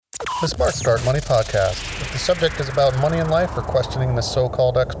The Smart Start Money Podcast. If the subject is about money in life or questioning the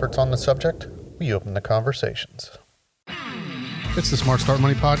so-called experts on the subject, we open the conversations. It's the Smart Start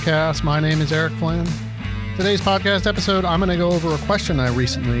Money Podcast. My name is Eric Flynn. Today's podcast episode, I'm going to go over a question I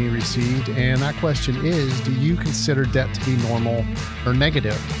recently received, and that question is, do you consider debt to be normal or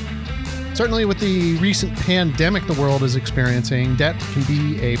negative? Certainly with the recent pandemic the world is experiencing, debt can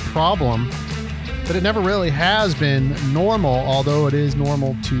be a problem, but it never really has been normal, although it is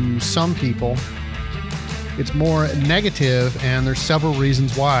normal to some people. It's more negative, and there's several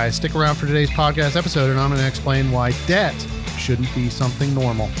reasons why. Stick around for today's podcast episode, and I'm going to explain why debt shouldn't be something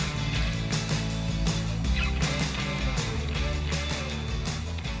normal.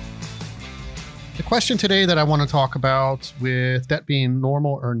 The question today that I want to talk about with debt being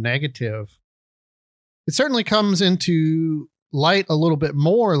normal or negative, it certainly comes into light a little bit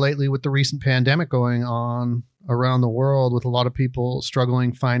more lately with the recent pandemic going on around the world, with a lot of people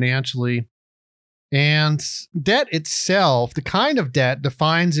struggling financially. And debt itself, the kind of debt,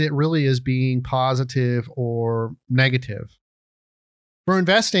 defines it really as being positive or negative. For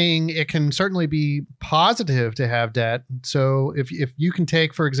investing, it can certainly be positive to have debt. So if you can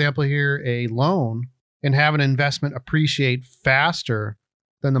take, for example, here a loan and have an investment appreciate faster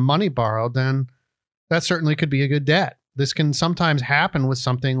than the money borrowed, then that certainly could be a good debt. This can sometimes happen with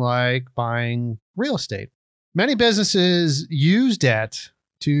something like buying real estate. Many businesses use debt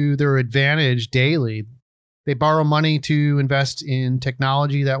to their advantage daily. They borrow money to invest in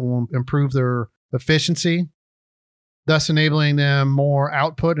technology that will improve their efficiency, thus enabling them more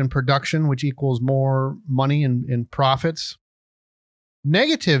output and production, which equals more money and profits.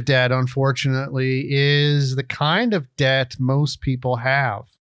 Negative debt, unfortunately, is the kind of debt most people have.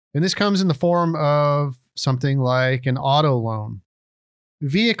 And this comes in the form of something like an auto loan.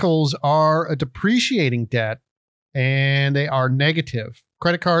 Vehicles are a depreciating debt, and they are negative.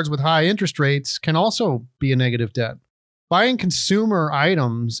 Credit cards with high interest rates can also be a negative debt. Buying consumer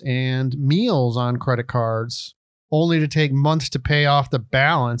items and meals on credit cards only to take months to pay off the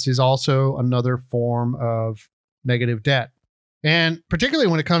balance is also another form of negative debt. And particularly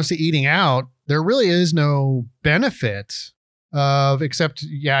when it comes to eating out, there really is no benefit except,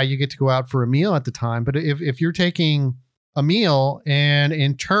 you get to go out for a meal at the time. But if you're taking a meal and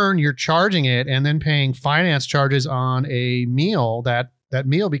in turn you're charging it and then paying finance charges on a meal, that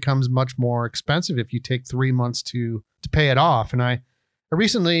meal becomes much more expensive if you take 3 months to pay it off. And I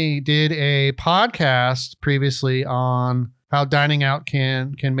recently did a podcast previously on how dining out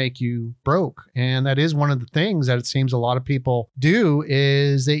can make you broke. And that is one of the things that it seems a lot of people do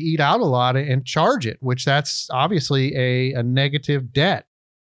is they eat out a lot and charge it, which that's obviously a negative debt.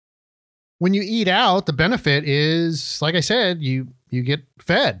 When you eat out, the benefit is, like I said, you get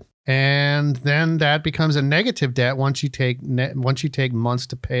fed. And then that becomes a negative debt once you take months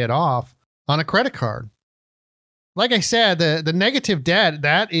to pay it off on a credit card. Like I said, the negative debt,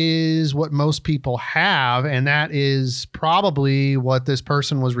 that is what most people have, and that is probably what this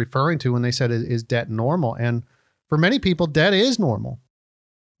person was referring to when they said, is debt normal? And for many people, debt is normal.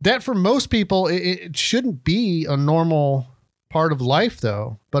 Debt for most people, it shouldn't be a normal part of life,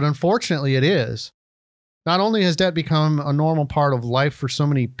 though, but unfortunately it is. Not only has debt become a normal part of life for so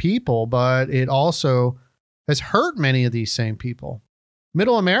many people, but it also has hurt many of these same people.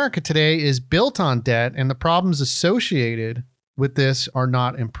 Middle America today is built on debt, and the problems associated with this are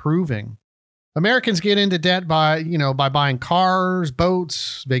not improving. Americans get into debt by buying cars,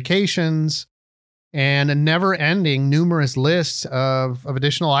 boats, vacations, and a never-ending numerous lists of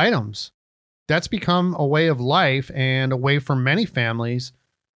additional items. That's become a way of life and a way for many families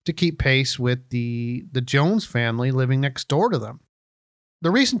to keep pace with the Jones family living next door to them.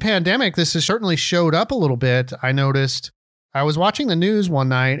 The recent pandemic, this has certainly showed up a little bit. I noticed I was watching the news one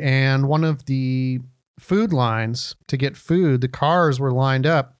night, and one of the food lines to get food, the cars were lined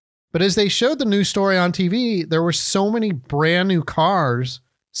up. But as they showed the news story on TV, there were so many brand new cars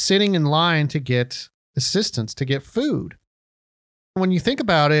sitting in line to get assistance, to get food. When you think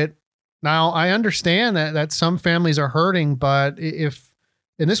about it, now I understand that some families are hurting, but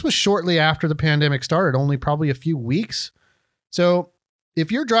and this was shortly after the pandemic started, only probably a few weeks. So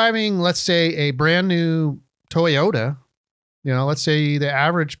if you're driving, let's say, a brand new Toyota, let's say the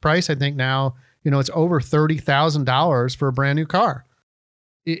average price, I think now, it's over $30,000 for a brand new car.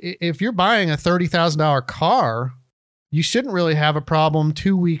 If you're buying a $30,000 car, you shouldn't really have a problem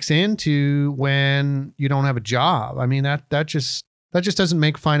 2 weeks into when you don't have a job. I mean, that just doesn't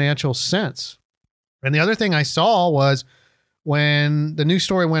make financial sense. And the other thing I saw was when the news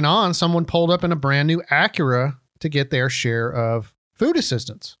story went on, someone pulled up in a brand new Acura to get their share of food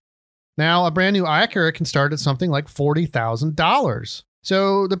assistance. Now, a brand new Acura can start at something like $40,000.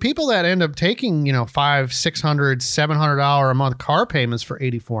 So the people that end up taking, $500, $600, $700 a month car payments for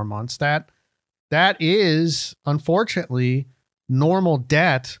 84 months, that is unfortunately normal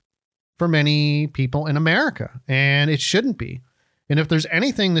debt for many people in America, and it shouldn't be. And if there's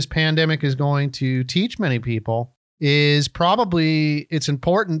anything this pandemic is going to teach many people, is probably it's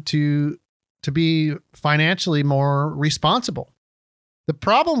important to be financially more responsible. The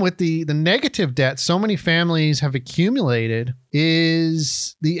problem with the negative debt so many families have accumulated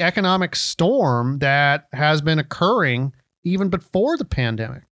is the economic storm that has been occurring even before the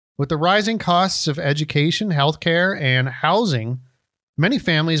pandemic. With the rising costs of education, healthcare, and housing, many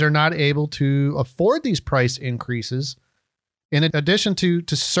families are not able to afford these price increases, in addition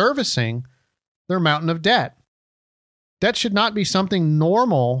to servicing their mountain of debt. Debt should not be something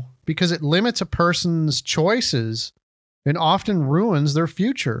normal because it limits a person's choices and often ruins their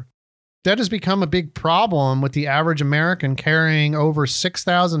future. Debt has become a big problem, with the average American carrying over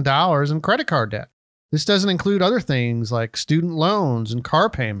 $6,000 in credit card debt. This doesn't include other things like student loans and car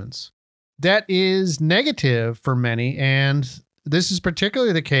payments. Debt is negative for many, and this is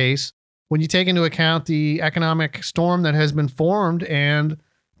particularly the case when you take into account the economic storm that has been formed and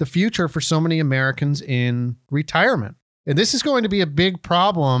the future for so many Americans in retirement. And this is going to be a big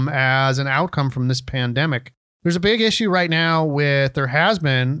problem as an outcome from this pandemic. There's a big issue right now there has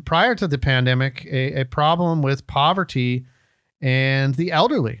been, prior to the pandemic, a problem with poverty and the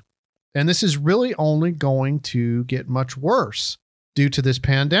elderly. And this is really only going to get much worse due to this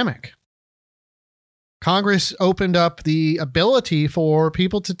pandemic. Congress opened up the ability for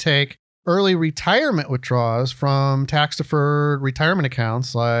people to take early retirement withdrawals from tax-deferred retirement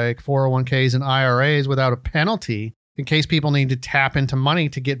accounts like 401ks and IRAs without a penalty, in case people need to tap into money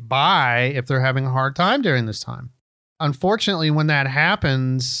to get by if they're having a hard time during this time. Unfortunately, when that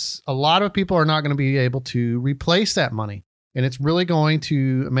happens, a lot of people are not going to be able to replace that money. And it's really going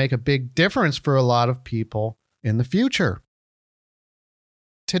to make a big difference for a lot of people in the future.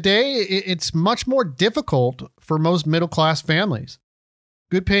 Today, it's much more difficult for most middle-class families.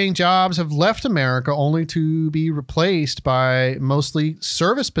 Good-paying jobs have left America only to be replaced by mostly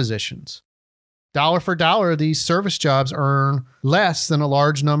service positions. Dollar for dollar, these service jobs earn less than a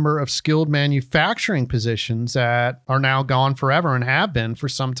large number of skilled manufacturing positions that are now gone forever and have been for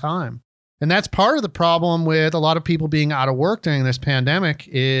some time. And that's part of the problem with a lot of people being out of work during this pandemic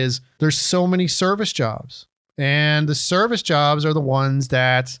is there's so many service jobs. And the service jobs are the ones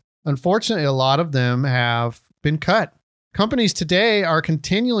that, unfortunately, a lot of them have been cut. Companies today are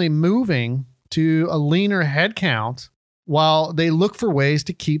continually moving to a leaner headcount while they look for ways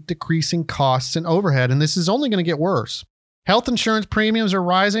to keep decreasing costs and overhead. And this is only going to get worse. Health insurance premiums are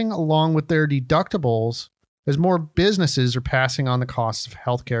rising along with their deductibles as more businesses are passing on the costs of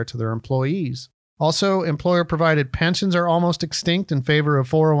healthcare to their employees. Also, employer-provided pensions are almost extinct in favor of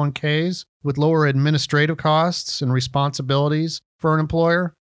 401ks with lower administrative costs and responsibilities for an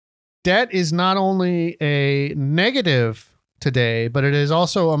employer. Debt is not only a negative today, but it is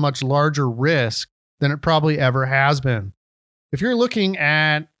also a much larger risk than it probably ever has been. If you're looking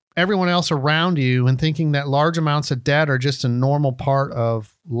at everyone else around you and thinking that large amounts of debt are just a normal part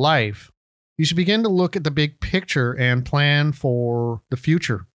of life, you should begin to look at the big picture and plan for the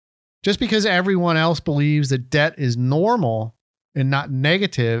future. Just because everyone else believes that debt is normal and not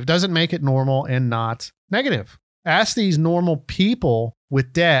negative doesn't make it normal and not negative. Ask these normal people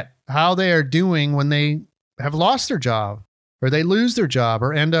with debt how they are doing when they have lost their job, or they lose their job,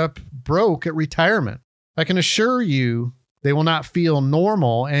 or end up broke at retirement. I can assure you they will not feel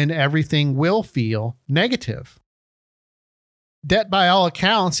normal, and everything will feel negative. Debt, by all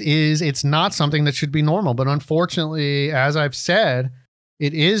accounts, it's not something that should be normal. But unfortunately, as I've said,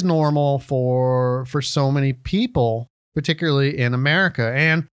 it is normal for so many people, particularly in America.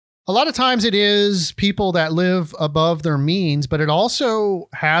 And a lot of times it is people that live above their means, but it also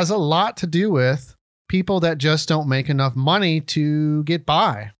has a lot to do with people that just don't make enough money to get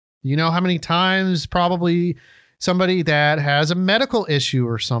by. You know how many times probably somebody that has a medical issue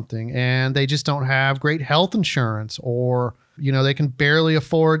or something and they just don't have great health insurance, or they can barely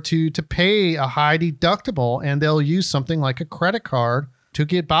afford to pay a high deductible, and they'll use something like a credit card to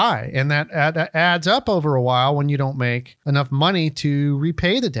get by. And that adds up over a while when you don't make enough money to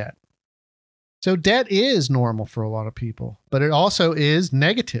repay the debt. So debt is normal for a lot of people, but it also is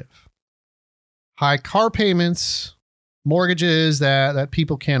negative. High car payments, mortgages that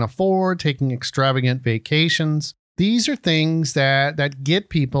people can't afford, taking extravagant vacations. These are things that get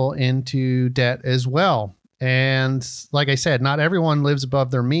people into debt as well. And like I said, not everyone lives above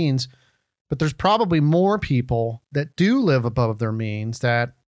their means, but there's probably more people that do live above their means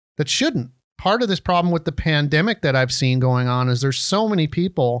that shouldn't part of this problem with the pandemic that I've seen going on is there's so many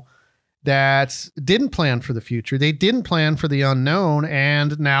people that didn't plan for the future. They didn't plan for the unknown,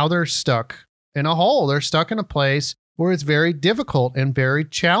 and now they're stuck in a hole. They're stuck in a place where it's very difficult and very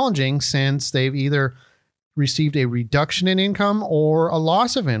challenging since they've either received a reduction in income or a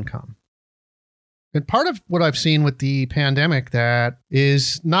loss of income. And part of what I've seen with the pandemic that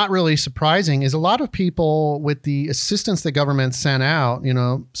is not really surprising is a lot of people with the assistance the government sent out,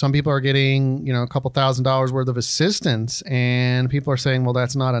 some people are getting, a couple $1,000s worth of assistance, and people are saying, well,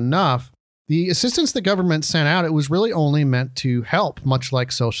 that's not enough. The assistance the government sent out, it was really only meant to help, much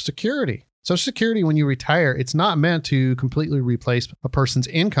like Social Security. Social Security, when you retire, it's not meant to completely replace a person's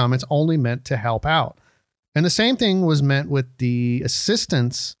income. It's only meant to help out. And the same thing was meant with the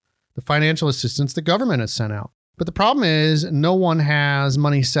assistance, the financial assistance the government has sent out. But the problem is no one has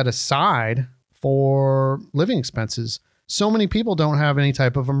money set aside for living expenses. So many people don't have any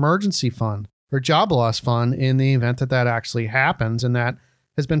type of emergency fund or job loss fund in the event that actually happens, and that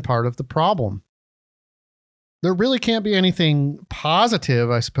has been part of the problem. There really can't be anything positive,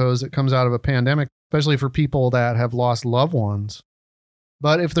 I suppose, that comes out of a pandemic, especially for people that have lost loved ones.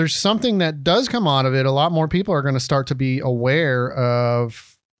 But if there's something that does come out of it, a lot more people are going to start to be aware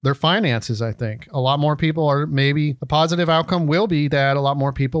of their finances, I think. A lot more people are, maybe a positive outcome will be that a lot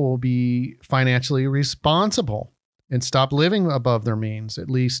more people will be financially responsible and stop living above their means, at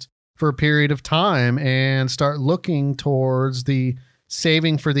least for a period of time, and start looking towards the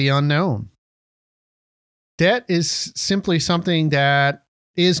saving for the unknown. Debt is simply something that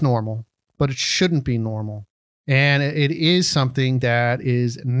is normal, but it shouldn't be normal. And it is something that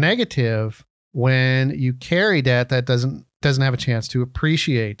is negative when you carry debt that doesn't have a chance to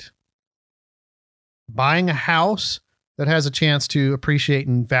appreciate. Buying a house that has a chance to appreciate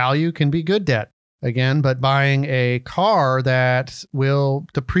in value can be good debt, again, but buying a car that will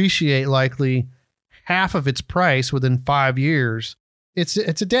depreciate likely half of its price within 5 years, it's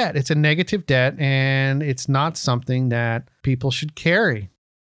a debt. It's a negative debt, and it's not something that people should carry.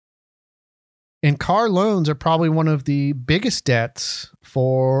 And car loans are probably one of the biggest debts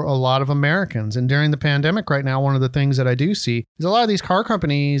for a lot of Americans. And during the pandemic right now, one of the things that I do see is a lot of these car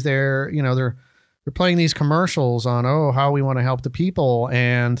companies, they're playing these commercials on, how we want to help the people.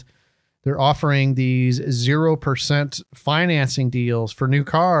 And they're offering these 0% financing deals for new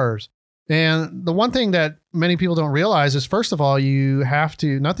cars. And the one thing that many people don't realize is, first of all,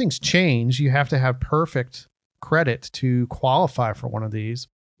 nothing's changed. You have to have perfect credit to qualify for one of these.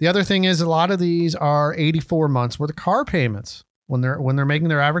 The other thing is, a lot of these are 84 months worth of car payments when they're making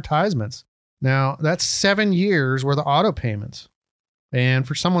their advertisements. Now, that's 7 years worth of auto payments. And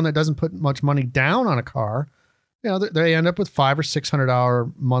for someone that doesn't put much money down on a car, they end up with $500 or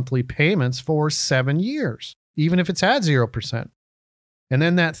 $600 monthly payments for 7 years, even if it's at 0%. And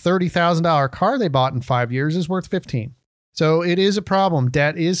then that $30,000 car they bought in 5 years is worth $15,000. So it is a problem.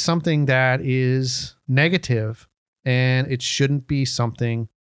 Debt is something that is negative, and it shouldn't be something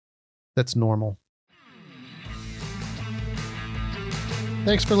that's normal.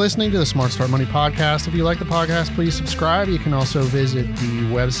 Thanks for listening to the Smart Start Money podcast. If you like the podcast, please subscribe. You can also visit the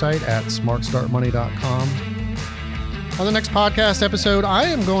website at smartstartmoney.com. On the next podcast episode, I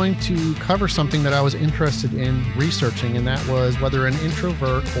am going to cover something that I was interested in researching, and that was whether an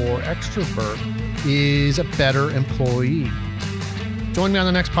introvert or extrovert is a better employee. Join me on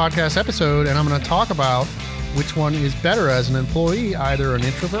the next podcast episode, and I'm going to talk about which one is better as an employee, either an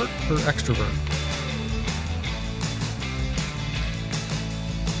introvert or extrovert.